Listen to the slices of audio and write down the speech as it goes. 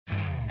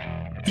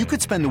You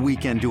could spend the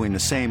weekend doing the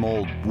same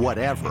old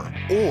whatever,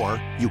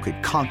 or you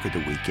could conquer the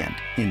weekend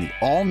in the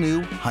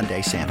all-new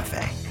Hyundai Santa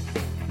Fe.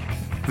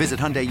 Visit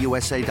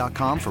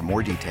HyundaiUSA.com for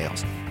more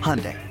details.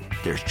 Hyundai,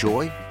 there's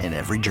joy in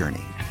every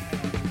journey.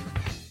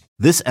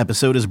 This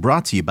episode is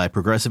brought to you by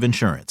Progressive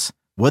Insurance.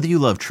 Whether you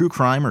love true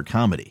crime or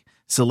comedy,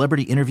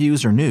 celebrity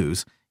interviews or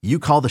news, you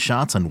call the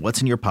shots on what's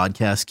in your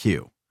podcast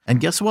queue. And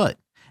guess what?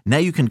 Now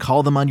you can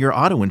call them on your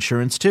auto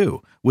insurance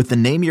too with the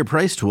Name Your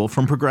Price tool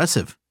from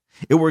Progressive.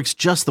 It works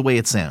just the way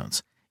it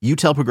sounds. You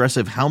tell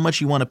Progressive how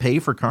much you want to pay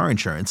for car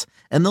insurance,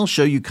 and they'll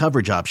show you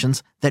coverage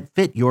options that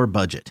fit your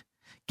budget.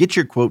 Get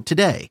your quote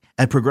today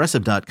at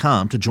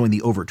Progressive.com to join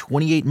the over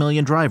 28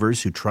 million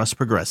drivers who trust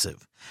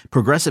Progressive.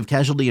 Progressive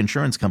Casualty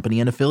Insurance Company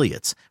and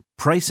Affiliates.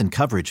 Price and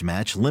coverage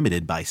match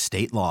limited by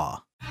state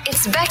law.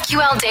 It's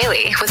BetQL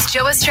Daily with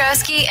Joe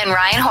Ostrowski and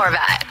Ryan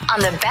Horvat on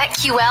the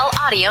BetQL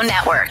Audio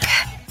Network.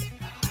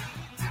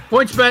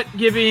 PointsBet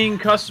giving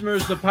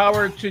customers the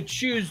power to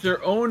choose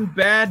their own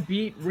bad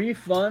beat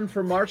refund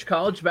for March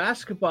college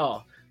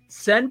basketball.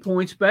 Send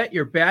PointsBet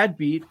your bad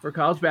beat for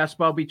college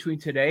basketball between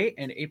today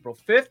and April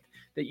 5th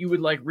that you would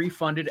like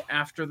refunded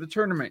after the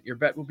tournament. Your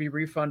bet will be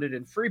refunded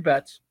in free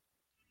bets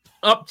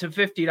up to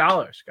 $50.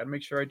 Got to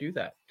make sure I do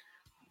that.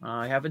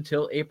 I have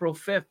until April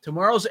 5th.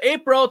 Tomorrow's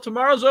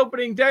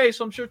opening day,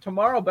 so I'm sure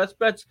tomorrow best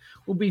bets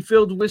will be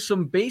filled with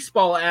some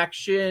baseball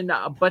action.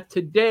 But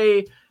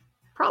today,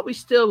 probably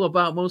still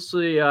about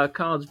mostly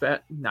NBA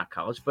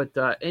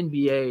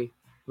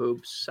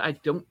hoops. I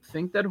don't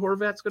think that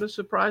Horvat's going to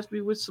surprise me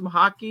with some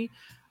hockey.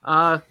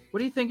 What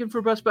are you thinking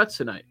for best bets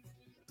tonight?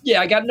 Yeah,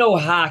 I got no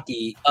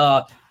hockey.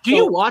 Do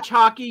you watch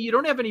hockey? You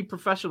don't have any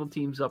professional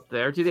teams up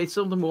there. Do they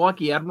still the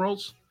Milwaukee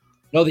Admirals?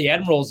 No, the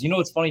Admirals. You know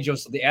what's funny, Joe?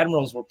 So the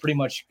Admirals were pretty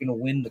much going to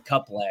win the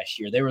cup last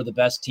year. They were the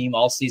best team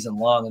all season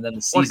long, and then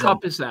the season. What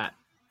cup is that?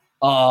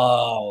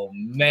 Oh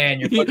man,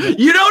 you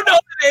don't know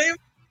the name.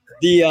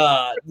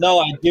 No,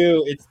 I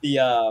do. It's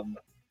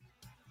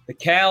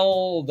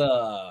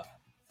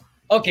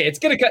okay, it's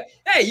gonna cut.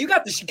 Hey, you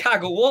got the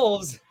Chicago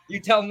Wolves. You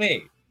tell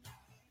me.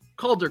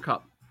 Calder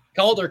Cup.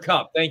 Calder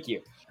Cup. Thank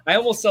you. I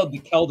almost said the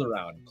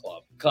Calderon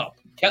Cup. The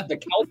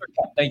Calder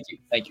Cup. Thank you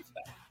for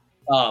that.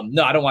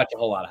 No, I don't watch a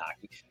whole lot of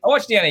hockey. I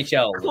watch the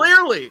NHL.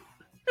 Clearly.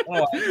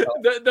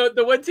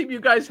 The one team you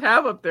guys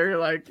have up there, you're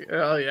like,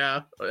 oh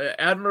yeah,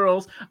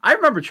 Admirals. I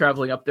remember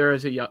traveling up there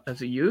as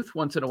a youth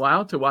once in a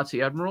while to watch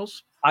the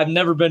Admirals. I've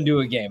never been to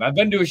a game. I've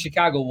been to a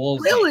Chicago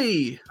Wolves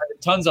Really? game.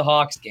 Tons of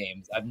Hawks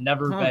games. I've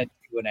never been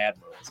to an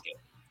Admirals game.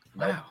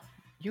 Wow.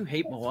 You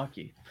hate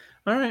Milwaukee.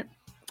 All right.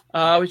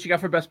 What you got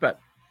for best bet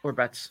or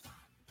bets?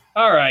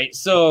 All right.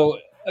 So,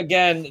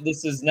 again,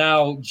 this is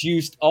now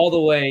juiced all the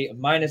way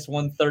minus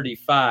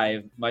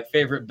 135. My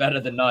favorite bet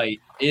of the night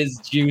is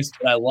juiced,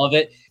 but I love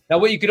it. Now,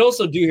 what you could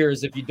also do here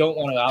is if you don't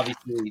want to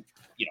obviously,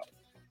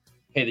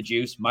 pay the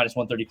juice, minus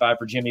 135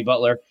 for Jimmy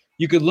Butler,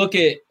 you could look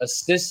at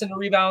assists and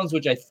rebounds,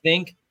 which I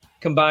think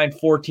combined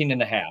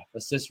 14.5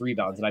 assists,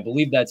 rebounds, and I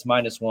believe that's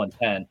minus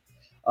 110.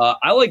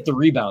 I like the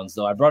rebounds,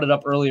 though. I brought it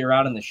up earlier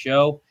on in the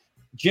show.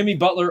 Jimmy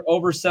Butler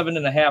over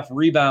 7.5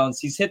 rebounds.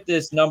 He's hit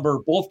this number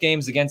both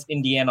games against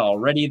Indiana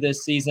already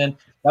this season.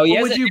 Now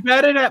would you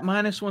bet it at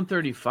minus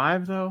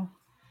 135 though?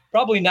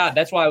 Probably not.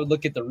 That's why I would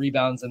look at the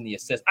rebounds and the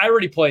assists. I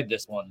already played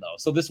this one though,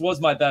 so this was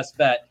my best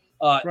bet.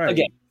 Right.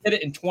 Again, hit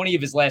it in 20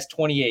 of his last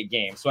 28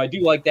 games, so I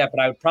do like that.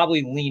 But I would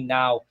probably lean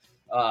now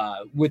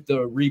with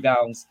the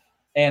rebounds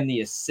and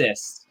the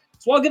assists.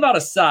 So I'll give out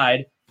a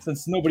side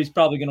since nobody's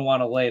probably going to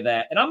want to lay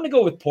that, and I'm going to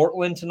go with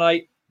Portland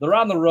tonight. They're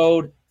on the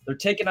road. They're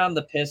taking on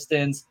the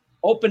Pistons.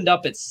 Opened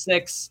up at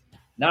 6.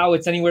 Now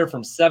it's anywhere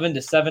from 7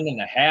 to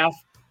 7.5.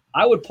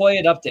 I would play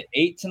it up to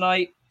 8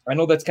 tonight. I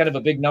know that's kind of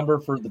a big number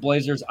for the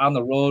Blazers on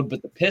the road,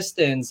 but the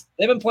Pistons,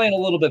 they've been playing a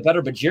little bit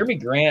better. But Jeremy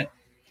Grant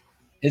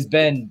has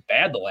been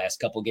bad the last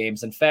couple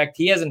games. In fact,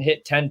 he hasn't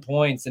hit 10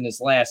 points in his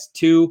last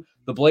 2.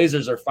 The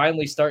Blazers are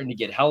finally starting to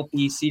get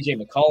healthy.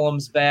 CJ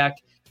McCollum's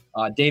back.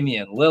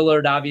 Damian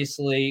Lillard,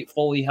 obviously,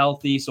 fully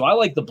healthy. So I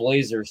like the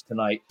Blazers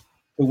tonight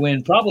to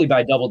win probably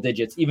by double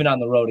digits, even on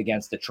the road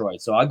against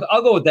Detroit. So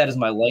I'll go with that as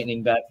my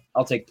lightning bet.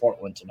 I'll take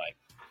Portland tonight.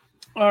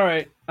 All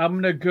right. I'm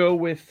going to go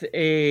with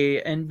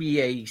a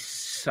NBA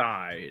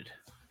side.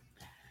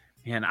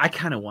 Man, I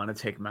kind of want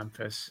to take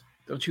Memphis.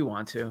 Don't you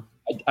want to?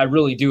 I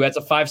really do. That's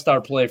a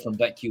 5-star play from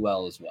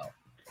BetQL as well.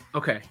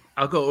 Okay.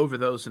 I'll go over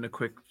those in a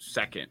quick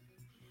second.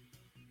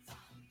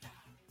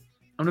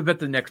 I'm going to bet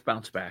the Knicks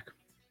bounce back.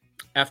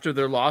 After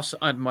their loss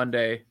on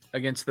Monday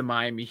against the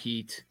Miami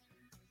Heat,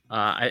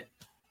 I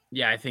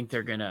think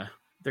they're gonna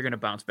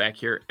bounce back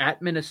here. At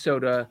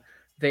Minnesota,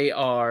 they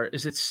are.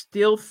 Is it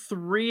still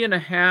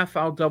 3.5?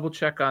 I'll double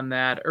check on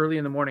that. Early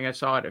in the morning, I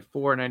saw it at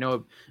 4, and I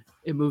know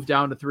it moved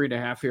down to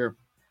 3.5 here.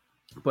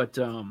 But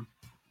the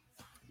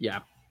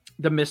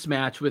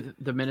mismatch with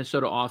the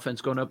Minnesota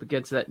offense going up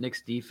against that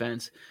Knicks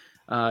defense.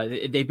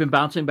 They've been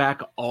bouncing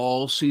back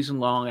all season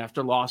long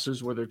after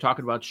losses where they're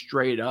talking about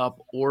straight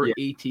up or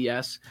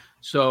ATS.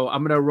 So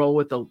I'm going to roll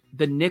with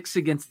the Knicks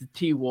against the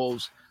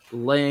T-Wolves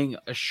laying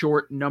a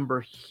short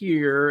number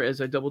here.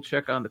 As I double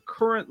check on the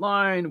current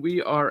line,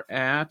 we are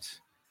at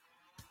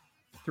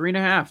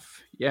 3.5.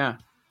 Yeah,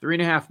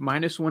 3.5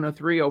 minus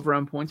 103 over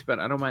on PointsBet.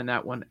 I don't mind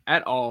that one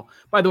at all.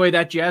 By the way,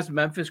 that Jazz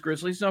Memphis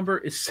Grizzlies number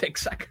is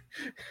 6.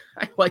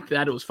 I like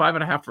that. It was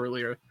 5.5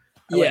 earlier.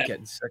 I like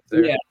getting 6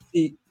 there.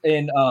 Yeah,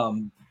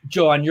 and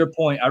Joe, on your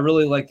point, I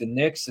really like the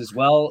Knicks as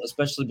well,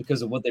 especially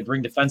because of what they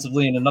bring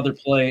defensively. And another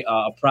play,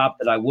 a prop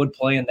that I would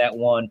play in that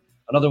one,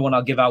 another one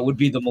I'll give out would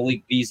be the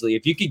Malik Beasley.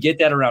 If you could get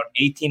that around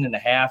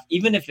 18.5,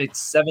 even if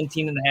it's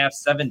 17.5,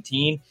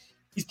 17,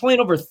 he's playing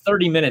over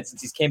 30 minutes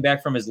since he's came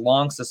back from his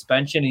long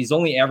suspension. He's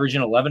only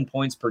averaging 11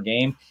 points per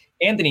game.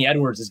 Anthony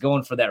Edwards is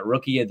going for that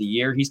Rookie of the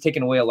Year. He's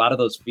taken away a lot of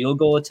those field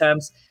goal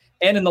attempts.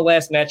 And in the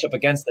last matchup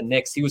against the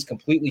Knicks, he was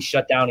completely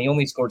shut down. He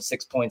only scored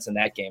 6 points in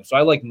that game. So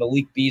I like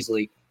Malik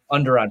Beasley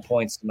under on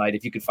points tonight.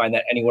 If you could find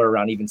that anywhere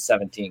around even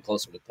 17,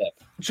 closer to tip.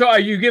 So are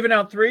you giving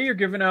out 3? You're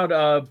giving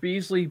out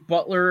Beasley,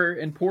 Butler,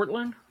 and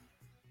Portland?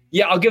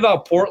 Yeah, I'll give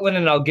out Portland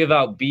and I'll give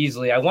out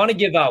Beasley. I want to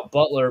give out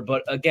Butler,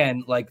 but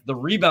again, like the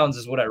rebounds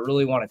is what I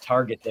really want to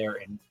target there.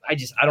 And I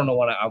don't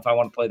know if I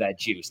want to play that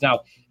juice.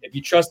 Now, if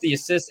you trust the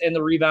assists and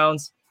the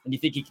rebounds and you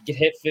think he could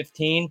hit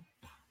 15,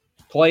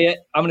 play it.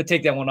 I'm going to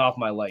take that one off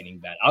my lightning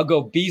bet. I'll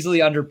go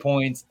Beasley under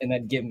points and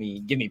then give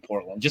me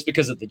Portland just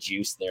because of the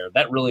juice there.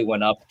 That really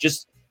went up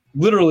just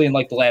literally in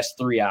like the last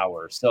 3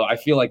 hours. So I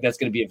feel like that's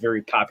going to be a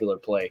very popular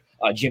play,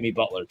 Jimmy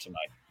Butler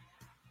tonight.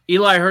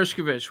 Eli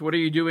Herskovich, what are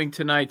you doing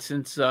tonight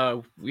since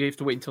we have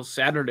to wait until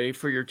Saturday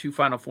for your 2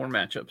 Final Four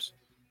matchups?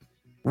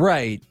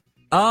 Right.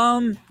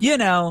 I'm going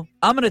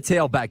to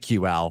tail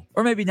BetQL,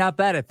 or maybe not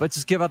bet it, but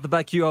just give out the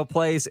BetQL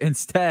plays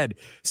instead.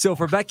 So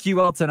for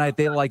BetQL tonight,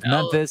 they like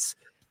Memphis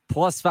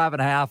plus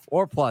 5.5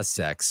 or plus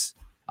 6.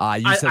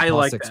 You said I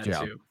plus like 6, that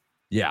Joe. too.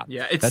 Yeah,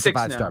 it's that's 6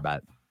 a 5-star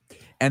bet.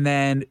 And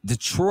then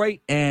Detroit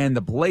and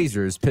the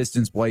Blazers,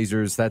 Pistons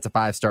Blazers, that's a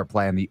 5-star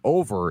play on the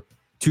over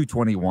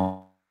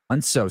 221.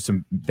 So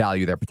some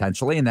value there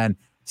potentially. And then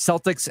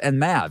Celtics and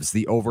Mavs,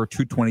 the over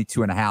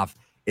 222.5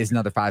 is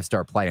another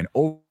 5-star play. And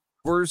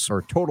overs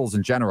or totals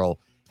in general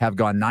have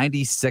gone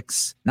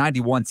 96,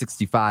 91,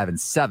 65,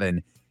 and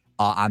 7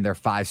 on their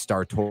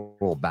 5-star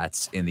total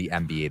bets in the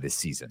NBA this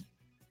season.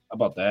 How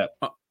about that?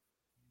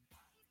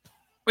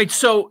 Wait,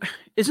 so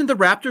isn't the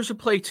Raptors a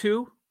play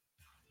too?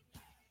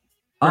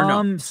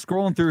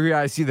 Scrolling through here,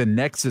 I see the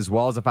Knicks as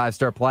well as a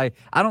 5-star play.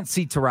 I don't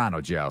see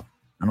Toronto, Joe.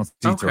 I don't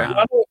see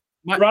Toronto.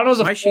 Toronto's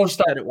a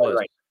 4-star it was.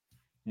 Right.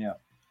 Yeah.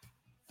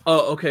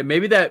 Oh, okay.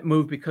 Maybe that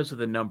moved because of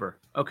the number.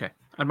 Okay.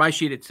 On my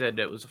sheet, it said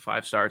it was a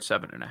 5-star at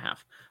 7.5.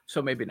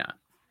 So maybe not.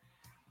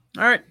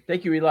 All right.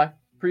 Thank you, Eli.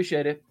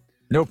 Appreciate it.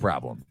 No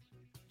problem.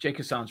 Jake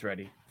Hassan's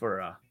ready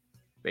for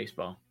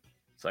baseball.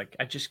 It's like,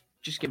 I just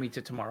get me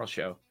to tomorrow's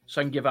show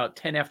so I can give out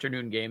 10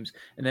 afternoon games.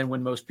 And then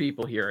when most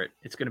people hear it,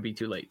 it's going to be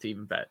too late to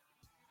even bet.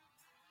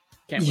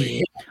 Can't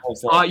wait.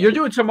 You're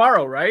doing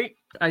tomorrow, right?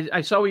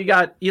 I saw you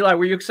got Eli.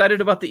 Were you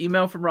excited about the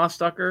email from Ross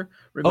Tucker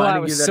reminding I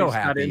was you that so he's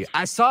happy.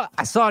 not in?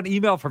 I saw an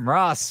email from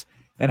Ross,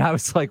 and I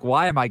was like,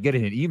 "Why am I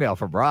getting an email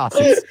from Ross?"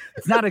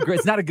 It's not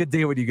a good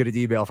day when you get an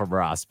email from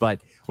Ross,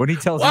 but when he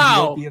tells you he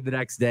won't be in the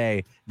next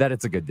day, that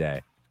it's a good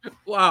day.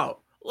 Wow!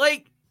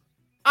 Like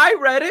I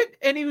read it,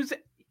 and he's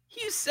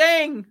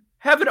saying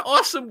have an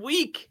awesome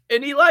week,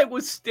 and Eli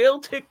was still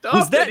ticked off.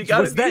 Was that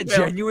email.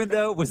 genuine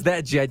though? Was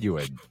that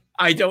genuine?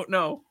 I don't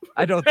know.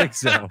 I don't think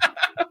so.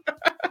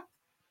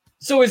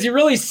 So is he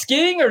really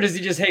skiing or does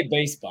he just hate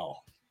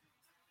baseball?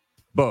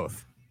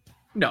 Both.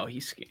 No,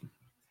 he's skiing.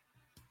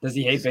 Does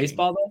he hate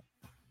baseball though?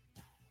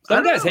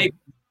 Some guys hate,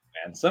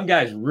 man. Some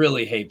guys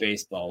really hate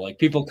baseball. Like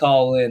people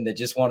call in that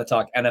just want to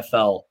talk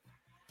NFL,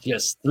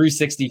 just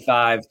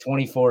 365,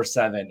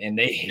 24/7, and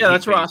they hate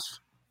that's baseball. Ross.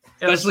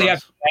 Especially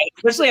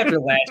after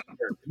last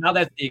year. Now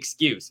that's the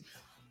excuse.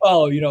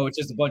 Oh, it's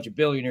just a bunch of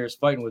billionaires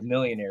fighting with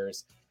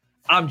millionaires.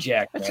 I'm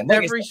jacked, man.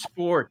 That's every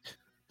sport.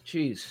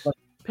 Jeez.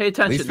 Pay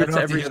attention. That's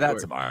every sport. That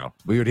tomorrow.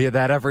 We would hear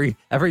that every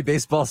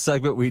baseball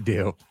segment we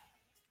do.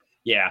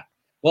 Yeah.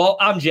 Well,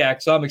 I'm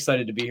jacked, so I'm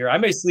excited to be here. I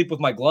may sleep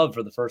with my glove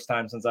for the first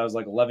time since I was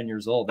like 11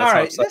 years old. All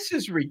right, this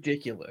is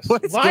ridiculous.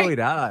 What's going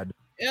on?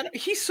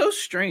 He's so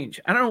strange.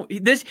 I don't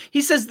know.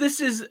 He says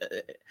this is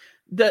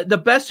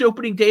the best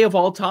opening day of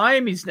all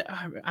time.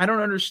 I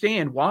don't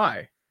understand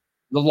why.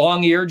 The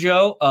long year,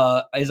 Joe.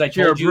 As I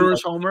told you,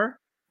 Brewers homer.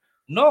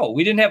 No,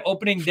 we didn't have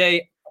opening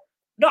day.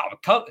 No,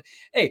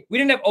 hey, we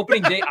didn't have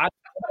opening day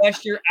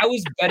last year. I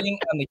was betting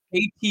on the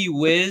KT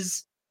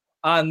Wiz,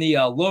 on the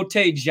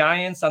Lotte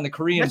Giants, on the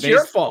Korean. That's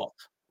your fault.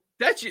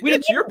 That's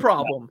your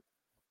problem.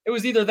 It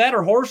was either that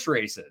or horse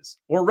races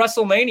or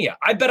WrestleMania.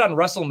 I bet on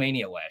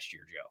WrestleMania last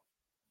year, Joe.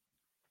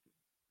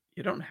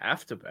 You don't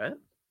have to bet.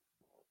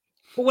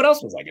 Well, what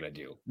else was I going to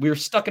do? We were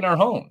stuck in our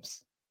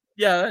homes.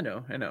 Yeah, I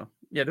know.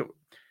 Yeah,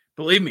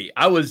 believe me,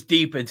 I was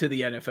deep into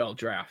the NFL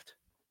draft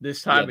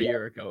this time a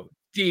year ago.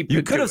 Deep.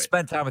 You could have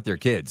spent time with your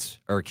kids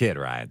or a kid,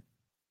 Ryan.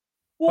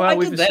 Well,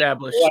 we've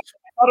established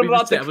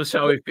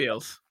how he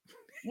feels.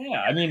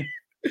 Yeah, I mean,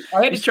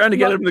 he's trying to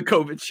get him the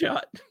COVID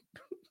shot.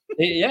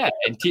 Yeah,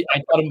 and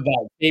I taught him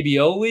about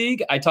KBO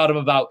League. I taught him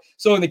about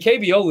so in the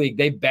KBO League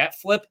they bat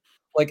flip.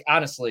 Like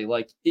honestly,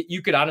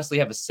 you could honestly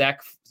have a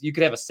sack. You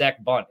could have a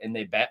sack bunt and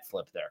they bat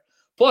flip there.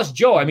 Plus,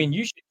 Joe, I mean,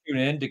 you should tune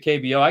in to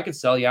KBO. I could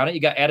sell you on it.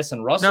 You got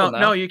Addison Russell now.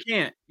 No, you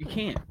can't.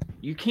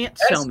 You can't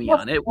sell me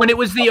on it. When it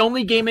was the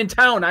only game in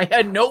town, I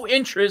had no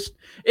interest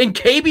in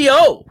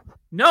KBO.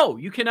 No,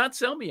 you cannot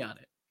sell me on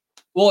it.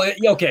 Well,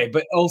 okay,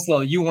 but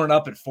also you weren't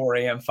up at 4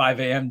 a.m., 5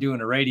 a.m.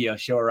 doing a radio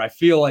show, or I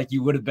feel like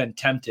you would have been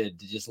tempted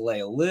to just lay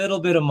a little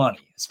bit of money,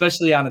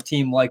 especially on a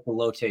team like the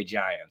Lotte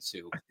Giants,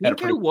 who I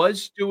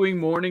was doing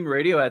morning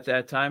radio at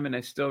that time, and I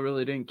still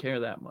really didn't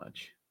care that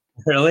much.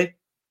 Really?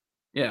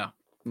 Yeah.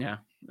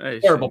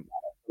 Terrible,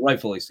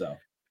 rightfully so.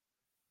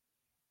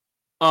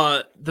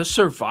 The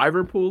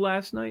survivor pool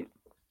last night.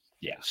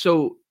 Yeah.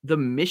 So the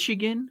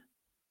Michigan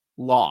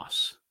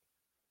loss,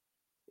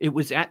 it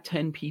was at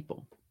 10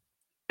 people.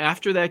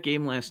 After that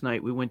game last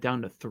night, we went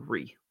down to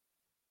 3.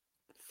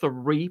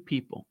 3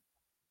 people.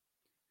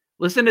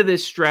 Listen to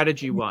this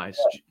strategy-wise.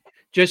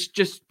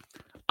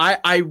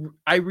 I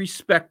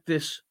respect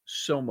this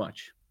so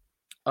much.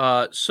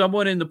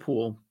 Someone in the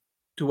pool,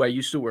 who I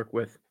used to work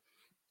with,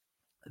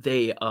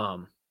 they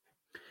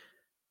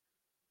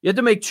you had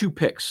to make 2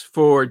 picks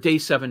for day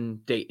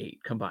 7, day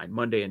 8 combined,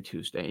 Monday and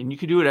Tuesday. And you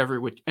could do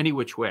it any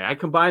which way. I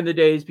combine the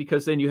days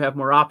because then you have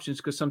more options,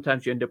 because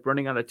sometimes you end up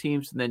running out of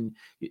teams and then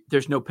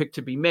there's no pick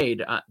to be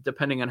made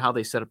depending on how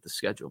they set up the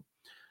schedule.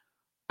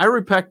 I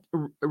respect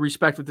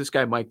what this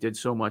guy Mike did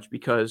so much,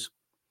 because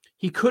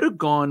he could have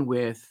gone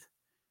with,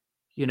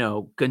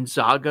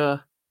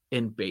 Gonzaga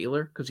and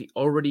Baylor, because he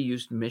already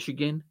used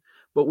Michigan.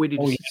 But what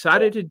he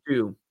decided to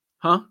do,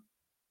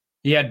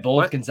 He had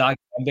both Gonzaga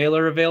and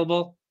Baylor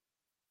available?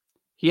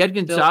 He had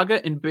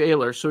Gonzaga and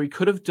Baylor, so he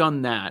could have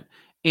done that.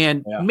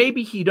 And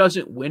maybe he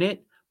doesn't win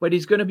it, but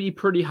he's going to be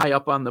pretty high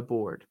up on the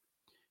board.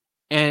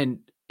 And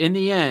in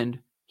the end,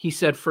 he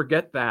said,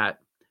 forget that.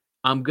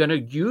 I'm going to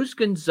use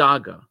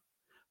Gonzaga,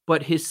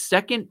 but his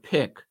second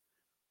pick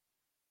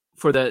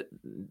for the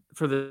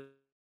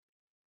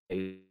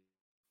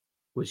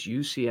was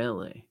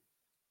UCLA.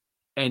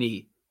 And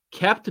he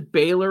kept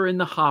Baylor in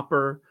the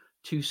hopper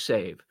to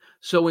save.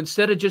 So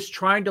instead of just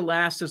trying to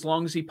last as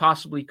long as he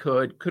possibly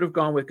could have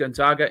gone with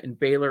Gonzaga and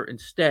Baylor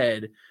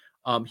instead.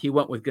 He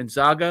went with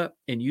Gonzaga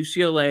and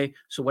UCLA.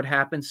 So what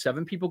happens?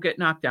 7 people get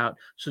knocked out.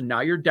 So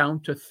now you're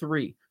down to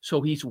 3. So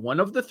he's one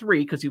of the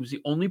 3 because he was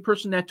the only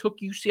person that took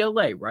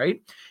UCLA,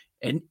 right?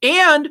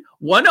 And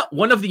one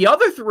of the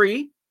other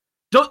 3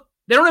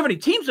 they don't have any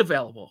teams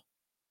available.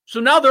 So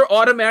now they're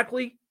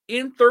automatically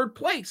in 3rd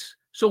place.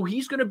 So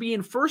he's going to be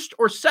in 1st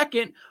or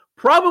 2nd.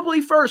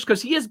 Probably 1st,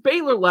 because he has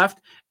Baylor left,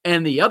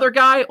 and the other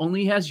guy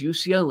only has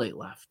UCLA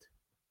left.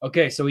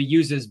 Okay, so he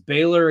uses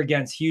Baylor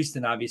against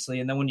Houston, obviously,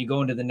 and then when you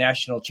go into the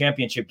national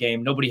championship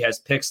game, nobody has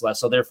picks left,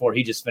 so therefore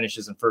he just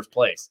finishes in 1st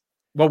place.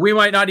 Well, we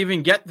might not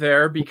even get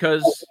there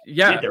because,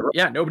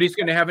 nobody's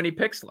going to have any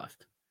picks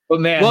left. But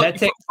man,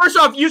 first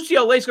off,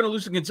 UCLA is going to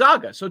lose to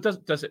Gonzaga, so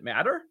does it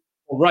matter?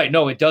 Right.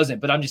 No, it doesn't.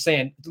 But I'm just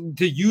saying,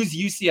 to use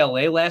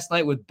UCLA last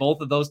night with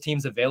both of those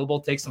teams available,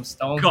 take some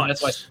stones. And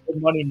that's why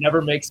money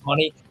never makes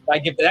money. I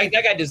give that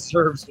guy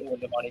deserves to win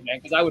the money, man,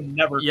 because I would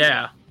never.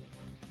 Yeah.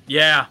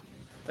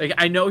 Like,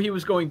 I know he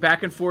was going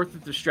back and forth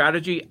with the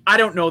strategy. I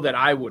don't know that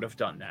I would have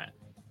done that.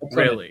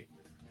 Really.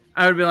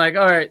 I would be like,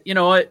 all right, you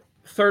know what?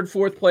 3rd,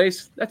 4th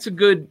place. That's a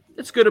good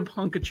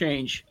hunk of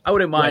change. I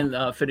wouldn't mind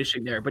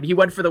finishing there. But he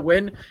went for the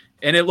win,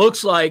 and it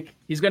looks like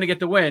he's going to get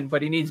the win,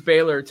 but he needs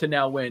Baylor to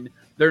now win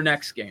their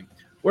next game.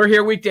 We're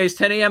here weekdays,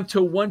 10 a.m.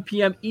 to 1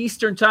 p.m.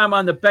 Eastern time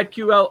on the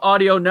BetQL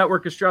Audio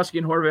Network. Ostrowski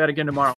and Horvath again tomorrow.